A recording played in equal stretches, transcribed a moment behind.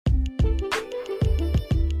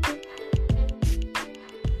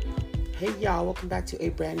Hey y'all, welcome back to a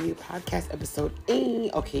brand new podcast episode.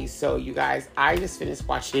 Okay, so you guys, I just finished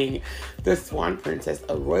watching The Swan Princess,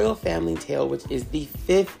 A Royal Family Tale, which is the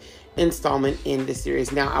 5th installment in the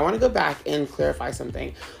series. Now, I want to go back and clarify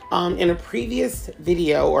something. In a previous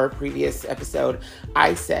video or a previous episode,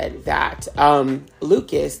 I said that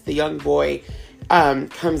Lucas, the young boy,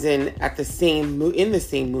 comes in at the same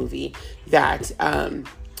movie that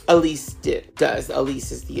Elise does.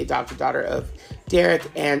 Elise is the adopted daughter of Derek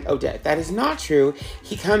and Odette. That is not true.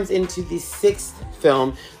 He comes into the 6th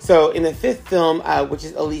film. So in the 5th film, which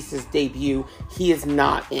is Elise's debut, he is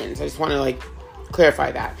not in. So I just want to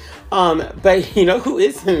clarify that. But you know who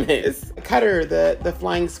is in this? Cutter, the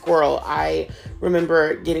flying squirrel. I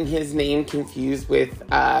remember getting his name confused with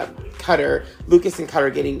Cutter. Lucas and Cutter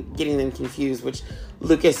getting them confused, which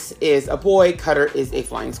Lucas is a boy, Cutter is a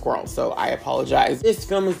flying squirrel. So I apologize. This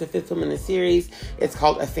film is the 5th film in the series. It's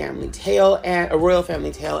called A Royal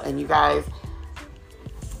Family Tale. And you guys,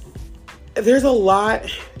 there's a lot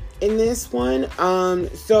in this one.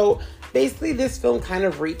 So basically this film kind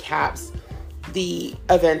of recaps the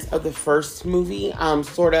events of the first movie,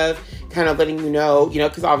 sort of kind of letting you know,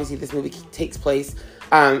 because obviously this movie takes place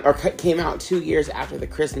or came out 2 years after the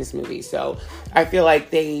Christmas movie. So I feel like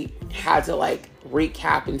they had to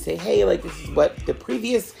recap and say, hey, this is what the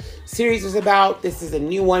previous series was about. This is a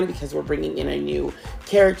new one because we're bringing in a new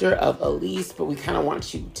character of Elise, but we kind of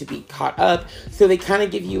want you to be caught up. So they kind of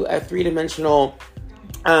give you a 3-dimensional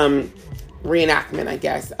reenactment, I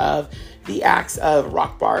guess, of the acts of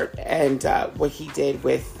Rothbart and what he did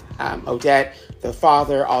with Odette, the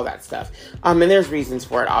father, all that stuff. And there's reasons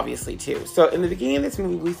for it, obviously, too. So in the beginning of this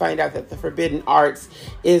movie, we find out that the forbidden arts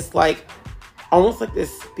is almost like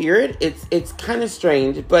this spirit. It's kind of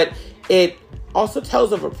strange, but it also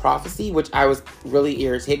tells of a prophecy, which I was really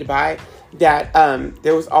irritated by, that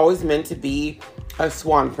there was always meant to be a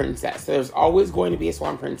swan princess. So there's always going to be a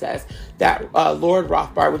swan princess. That Lord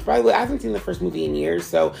Rothbart, which by the way, I haven't seen the first movie in years,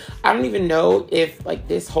 so I don't even know if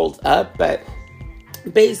this holds up, but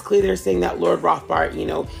basically they're saying that Lord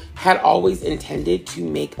Rothbart, had always intended to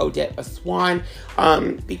make Odette a swan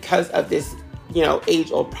because of this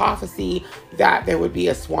age-old prophecy that there would be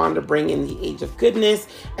a swan to bring in the age of goodness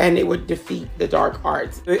and it would defeat the dark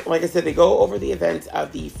arts. Like I said, they go over the events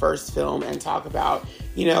of the first film and talk about,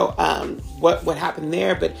 what happened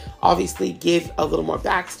there, but obviously give a little more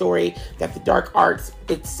backstory that the dark arts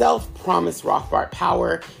itself promised Rothbart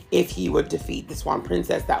power if he would defeat the Swan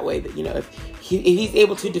Princess. That way that, if he's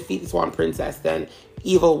able to defeat the Swan Princess, then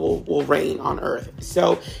evil will reign on Earth.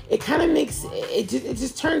 So it kind of makes it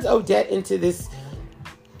just turns Odette into this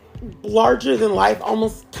larger than life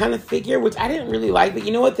almost kind of figure, which I didn't really like. But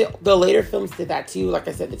you know what, the later films did that too. Like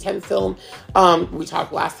I said, the 10th film, we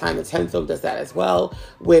talked last time, the 10th film does that as well,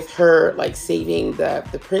 with her saving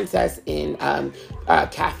the princess in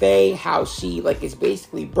Cafe, how she is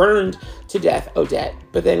basically burned to death, Odette,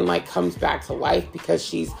 but then comes back to life because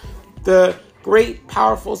she's the great,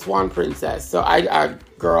 powerful swan princess. So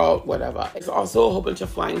girl, whatever. There's also a whole bunch of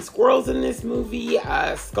flying squirrels in this movie.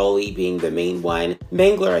 Scully being the main one.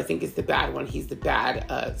 Mangler, I think, is the bad one. He's the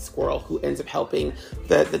bad squirrel who ends up helping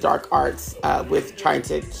the dark arts with trying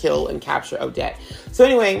to kill and capture Odette. So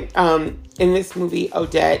anyway, in this movie,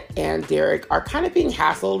 Odette and Derek are kind of being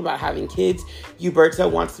hassled about having kids. Huberta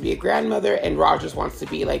wants to be a grandmother, and Rogers wants to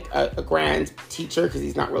be a grand teacher because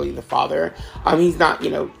he's not really the father. He's not,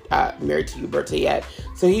 married to Huberta yet.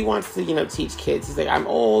 So he wants to, teach kids. He's like, I'm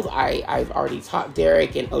old. I've already taught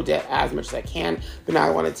Derek and Odette as much as I can, but now I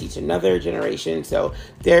want to teach another generation. So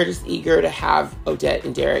they're just eager to have Odette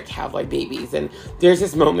and Derek have babies. And there's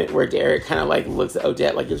this moment where Derek kind of looks at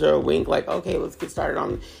Odette, gives her a wink, okay, let's get started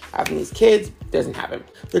on having these kids. Doesn't happen.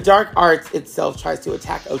 The dark arts itself tries to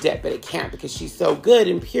attack Odette, but it can't because she's so good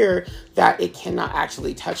and pure that it cannot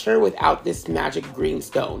actually touch her without this magic green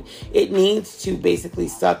stone. It needs to basically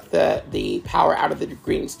suck the power out of the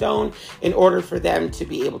green stone in order for them to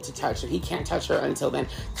be able to touch her. He can't touch her until then.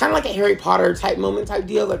 Kind of like a Harry Potter type moment type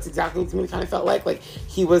deal. That's exactly what this movie kind of felt like.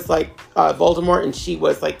 He was Voldemort and she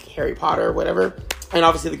was Harry Potter or whatever. And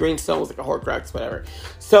obviously the green stone was a Horcrux, whatever.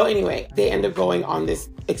 So anyway, they end up going on this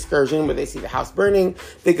excursion where they see the house burning.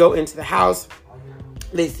 They go into the house.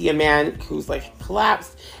 They see a man who's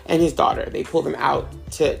collapsed and his daughter. They pull them out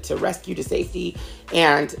to rescue to safety.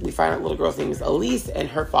 And we find out the little girl's name is Elise and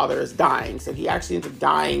her father is dying. So he actually ends up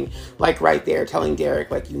dying right there, telling Derek,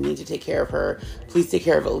 you need to take care of her. Please take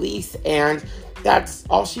care of Elise. And that's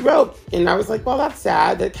all she wrote. And I was like, well, that's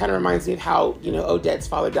sad. That kind of reminds me of how, Odette's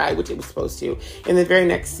father died, which it was supposed to. In the very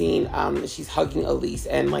next scene, she's hugging Elise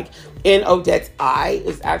and in Odette's eye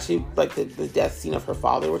is actually like the death scene of her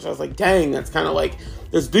father, which I was like, dang, that's kind of like,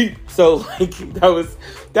 that's deep. So like that was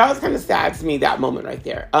kind of sad to me, that moment right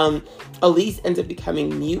there. Elise ends up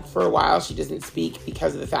becoming mute for a while. She doesn't speak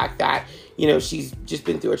because of the fact that, you know, she's just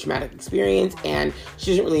been through a traumatic experience and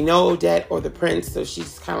she doesn't really know Odette or the prince. So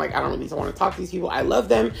she's kind of like, I don't really want to talk to these people. I love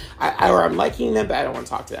them, or I'm liking them, but I don't want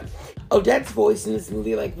to talk to them. Odette's voice in this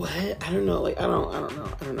movie, like, what? I don't know. Like, I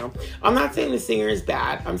don't know. I'm not saying the singer is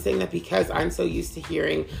bad. I'm saying that because I'm so used to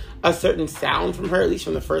hearing a certain sound from her, at least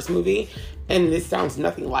from the first movie, and this sounds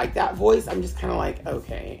nothing like that voice, I'm just kind of like,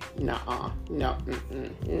 okay, no.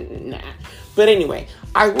 But anyway,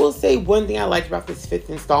 I will say one thing I liked about this 5th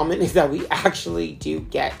installment is that we actually do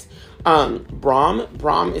get Brom.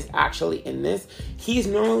 Brom is actually in this. He's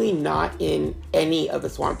normally not in any of the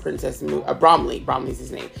Swan Princess movies. Bromley's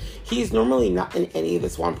his name. He's normally not in any of the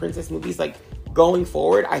Swan Princess movies, like, going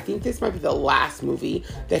forward. I think this might be the last movie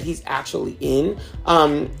that he's actually in.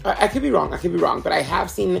 I could be wrong, but I have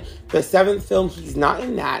seen the 7th film. He's not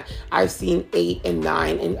in that. I've seen 8 and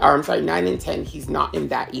 9, and 9 and 10. He's not in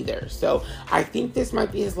that either. So I think this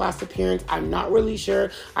might be his last appearance. I'm not really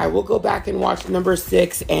sure. I will go back and watch number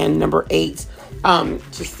 6 and number 8 to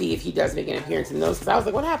see if he does make an appearance in those, because I was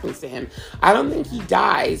like, what happens to him? I don't think he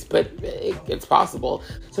dies, but it's possible.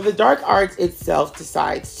 So the Dark Arts itself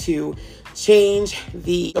decides to change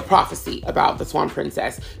the prophecy about the Swan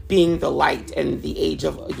Princess being the light and the age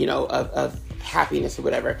of, you know, of happiness or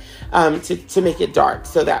whatever, to make it dark.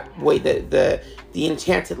 So that way the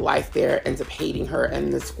enchanted life there ends up hating her,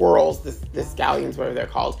 and the squirrels, the scallions, whatever they're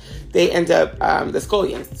called, they end up, the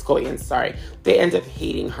scullions, sorry, they end up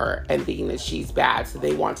hating her and thinking that she's bad. So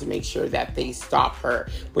they want to make sure that they stop her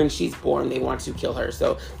when she's born. They want to kill her.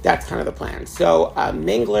 So that's kind of the plan. So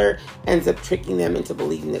Mangler ends up tricking them into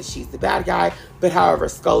believing that she's the bad guy. But however,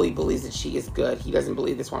 Scully believes that she is good. He doesn't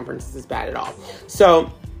believe the Swan Princess is bad at all.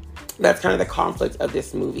 So that's kind of the conflict of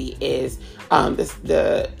this movie is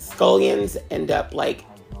the Scullions end up like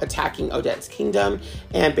attacking Odette's kingdom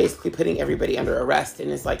and basically putting everybody under arrest, and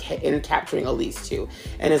is like, and capturing Elise too.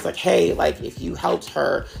 And it's like, hey, like, if you helped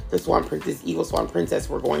her, this evil Swan Princess,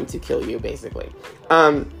 we're going to kill you, basically.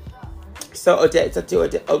 So it's up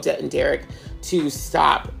to Odette and Derek to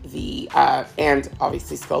stop the, and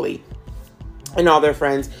obviously Scully and all their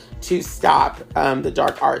friends, to stop the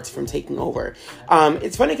Dark Arts from taking over.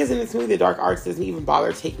 It's funny because in this movie, the Dark Arts doesn't even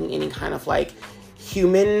bother taking any kind of like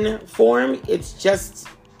human form. It's just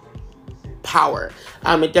power.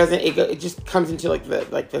 It just comes into like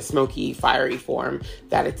the smoky, fiery form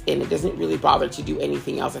that it's in. It doesn't really bother to do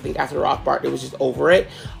anything else. I think after Rothbart, it was just over it.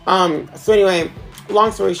 So anyway,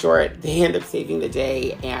 long story short, they end up saving the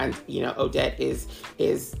day, and you know, Odette is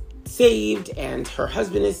saved, and her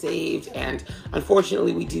husband is saved, and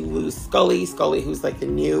unfortunately we do lose Scully, who's like the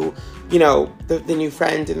new, you know, the new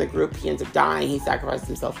friend in the group. He ends up dying. He sacrificed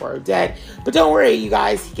himself for Odette, but don't worry, you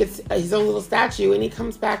guys, he gets his own little statue, and he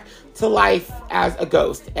comes back to life as a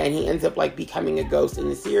ghost, and he ends up like becoming a ghost in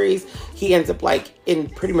the series. He ends up like in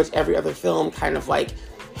pretty much every other film, kind of like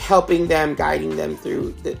helping them, guiding them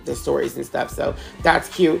through the stories and stuff. So that's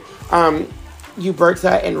cute.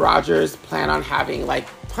 Uberta and Rogers plan on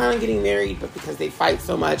getting married, but because they fight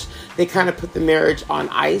so much, they kind of put the marriage on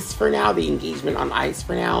ice for now, the engagement on ice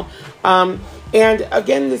for now. And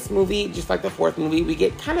again, this movie, just like the 4th movie, we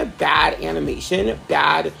get kind of bad animation,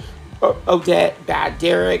 bad Odette, bad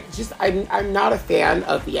Derek. Just, I'm not a fan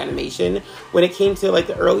of the animation when it came to like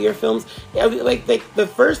the earlier films. Like the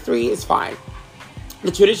first 3 is fine.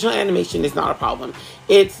 The traditional animation is not a problem.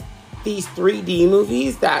 It's these 3D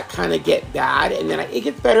movies that kind of get bad, and then it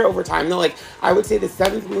gets better over time. Though, like, I would say the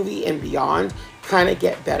 7th movie and beyond kind of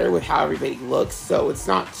get better with how everybody looks, so it's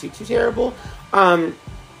not too terrible.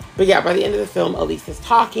 But yeah, by the end of the film, Elise is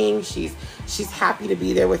talking. She's happy to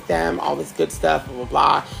be there with them, all this good stuff, blah blah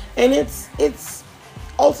blah. And it's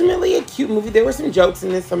ultimately a cute movie. There were some jokes in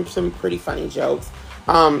this, some pretty funny jokes,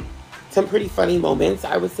 some pretty funny moments,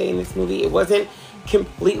 I would say, in this movie. It wasn't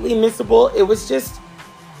completely missable. It was just,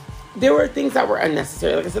 there were things that were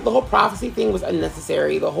unnecessary. Like I said, the whole prophecy thing was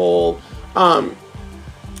unnecessary. The whole, the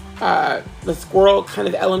squirrel kind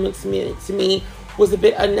of element to me was a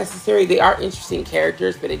bit unnecessary. They are interesting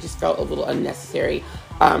characters, but it just felt a little unnecessary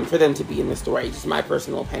for them to be in the story. Just my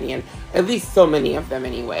personal opinion. At least so many of them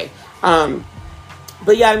anyway.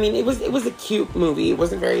 But yeah, I mean, it was a cute movie. It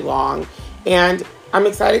wasn't very long. And I'm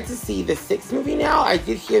excited to see the 6th movie now. I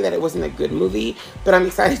did hear that it wasn't a good movie, but I'm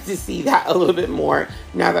excited to see that a little bit more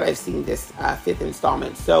now that I've seen this 5th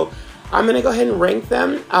installment. So I'm going to go ahead and rank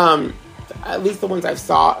them, at least the ones I've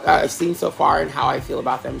seen so far and how I feel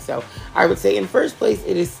about them. So I would say in first place,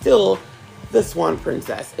 it is still The Swan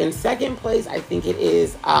Princess. In second place, I think it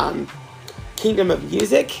is Kingdom of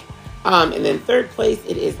Music. And then third place,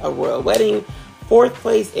 it is A Royal Wedding. Fourth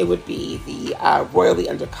place, it would be the Royally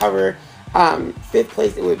Undercover. Fifth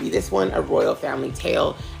place, it would be this one, A Royal Family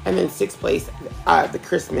Tale. And then sixth place, the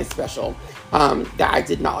Christmas Special. That I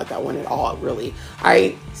did not like that one at all, really.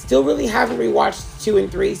 I still really haven't rewatched 2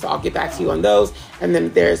 and 3, so I'll get back to you on those. And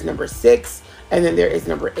then there's number 6, and then there is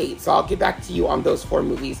number 8. So I'll get back to you on those 4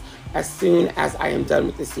 movies as soon as I am done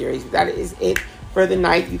with the series. That is it for the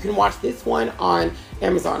night. You can watch this one on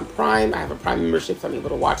Amazon Prime. I have a Prime membership, so I'm able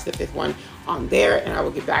to watch the 5th one on there, and I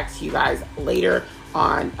will get back to you guys later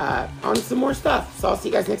on some more stuff. So I'll see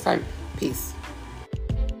you guys next time. Peace.